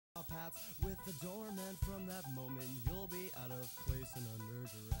hats with the doorman. From that moment you'll be out of place and under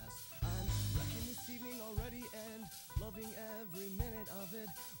duress. I'm wrecking this evening already and loving every minute of it,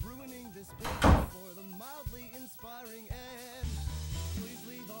 ruining this business for the mildly inspiring end. Please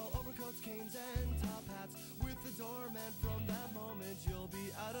leave all overcoats, canes, and top hats with the doorman. From that moment you'll be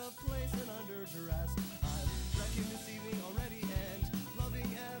out of place and under duress. I'm wrecking this evening already and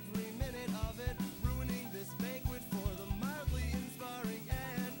loving every minute of it, ruining this banquet for the mildly inspiring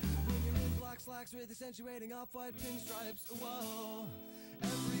end. When you're in black slacks with accentuating off-white pinstripes, whoa,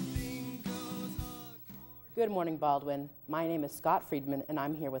 everything goes according. Good morning, Baldwin. My name is Scott Friedman, and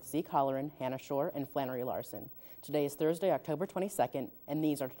I'm here with Zeke Holleran, Hannah Shore, and Flannery Larson. Today is Thursday, October 22nd, and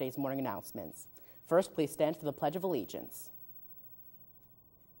these are today's morning announcements. First, please stand for the Pledge of Allegiance.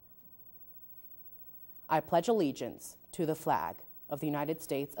 I pledge allegiance to the flag of the United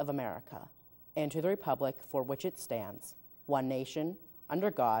States of America and to the republic for which it stands, one nation,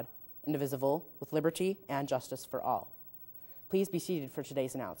 under God, indivisible, with liberty and justice for all. Please be seated for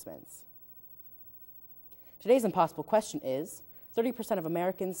today's announcements. Today's impossible question is, 30% of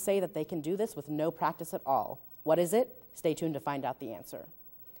Americans say that they can do this with no practice at all. What is it? Stay tuned to find out the answer.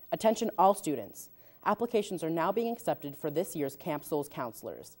 Attention all students. Applications are now being accepted for this year's Camp Souls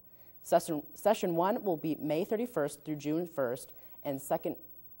counselors. Session 1 will be May 31st through June 1st, and second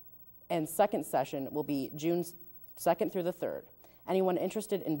session will be June 2nd through the 3rd. Anyone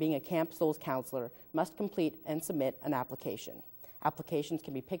interested in being a Camp Souls counselor must complete and submit an application. Applications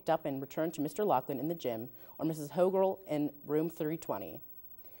can be picked up and returned to Mr. Laughlin in the gym or Mrs. Hogerl in room 320.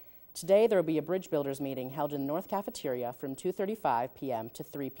 Today, there will be a Bridge Builders meeting held in the North Cafeteria from 2:35 p.m. to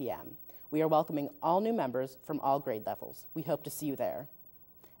 3 p.m. We are welcoming all new members from all grade levels. We hope to see you there.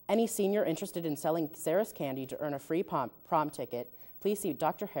 Any senior interested in selling Sarah's candy to earn a free prom ticket, please see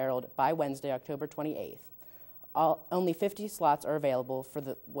Dr. Harold by Wednesday, October 28th. Only 50 slots are available for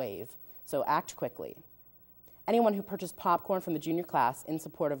the wave, so act quickly. Anyone who purchased popcorn from the junior class in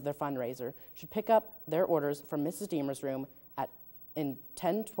support of their fundraiser should pick up their orders from Mrs. Deemer's room in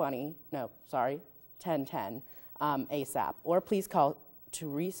 10:10 ASAP, or please call to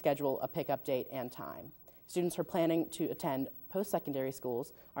reschedule a pickup date and time. Students who are planning to attend post-secondary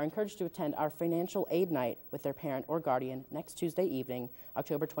schools are encouraged to attend our financial aid night with their parent or guardian next Tuesday evening,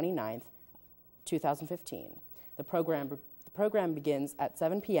 October 29th, 2015. The program begins at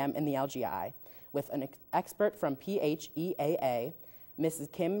 7 p.m. in the LGI with an expert from PHEAA,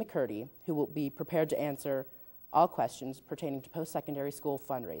 Mrs. Kim McCurdy, who will be prepared to answer all questions pertaining to post-secondary school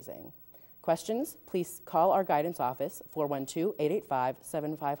fundraising. Questions? Please call our guidance office,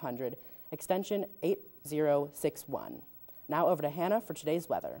 412-885-7500, extension 8061. Now over to Hannah for today's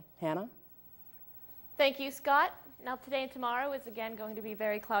weather. Hannah? Thank you, Scott. Now today and tomorrow is again going to be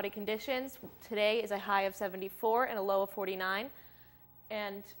very cloudy conditions. Today is a high of 74 and a low of 49.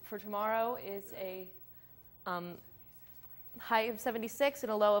 And for tomorrow is a high of 76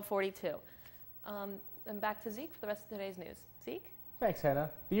 and a low of 42. And back to Zeke for the rest of today's news. Zeke? Thanks, Hannah.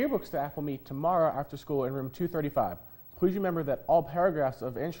 The yearbook staff will meet tomorrow after school in room 235. Please remember that all paragraphs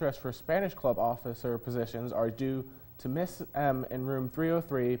of interest for Spanish Club officer positions are due to Miss M in room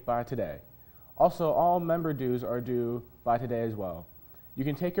 303 by today. Also, all member dues are due by today as well. You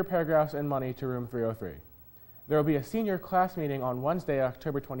can take your paragraphs and money to room 303. There will be a senior class meeting on Wednesday,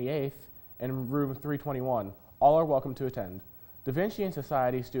 October 28th in room 321. All are welcome to attend. Da Vinci and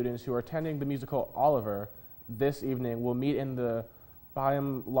Society students who are attending the musical Oliver this evening will meet in the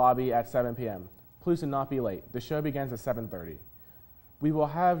bottom lobby at 7 p.m. Please do not be late. The show begins at 7:30. We will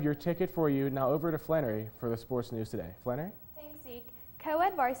have your ticket for you. Now over to Flannery for the sports news today. Flannery? Thanks, Zeke.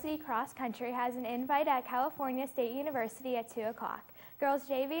 Co-ed varsity cross country has an invite at California State University at 2 o'clock. Girls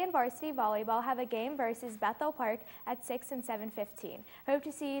JV and varsity volleyball have a game versus Bethel Park at 6 and 7:15. Hope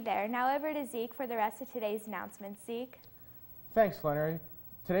to see you there. Now over to Zeke for the rest of today's announcements. Zeke? Thanks, Flannery.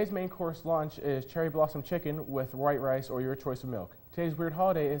 Today's main course lunch is cherry blossom chicken with white rice or your choice of milk. Today's weird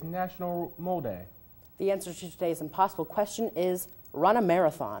holiday is National Mole Day. The answer to today's impossible question is run a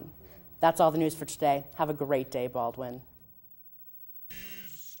marathon. That's all the news for today. Have a great day, Baldwin.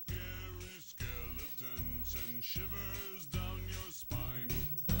 Scary skeletons and shivers down your spine.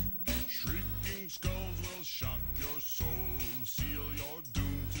 Shrieking skulls will shock your soul, seal your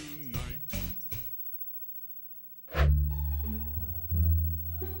doom tonight.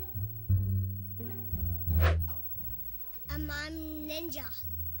 I'm Ninja,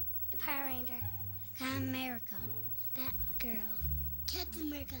 a Power Ranger, Captain America, Batgirl, Captain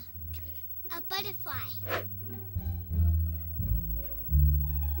America, a butterfly,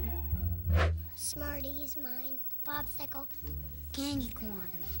 Smarties, mine, Bobsicle, candy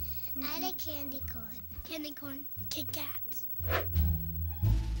corn. I had a candy corn, Kit Kats.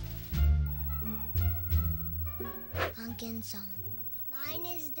 Pumpkin song. Mine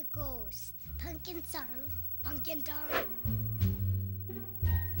is the ghost. Pumpkin song. Pumpkin song.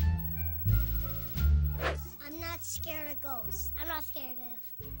 I'm not scared of ghosts. I'm not scared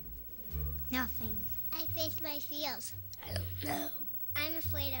of nothing. I face my fears. I don't know. I'm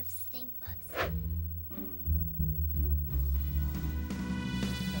afraid of stink bugs.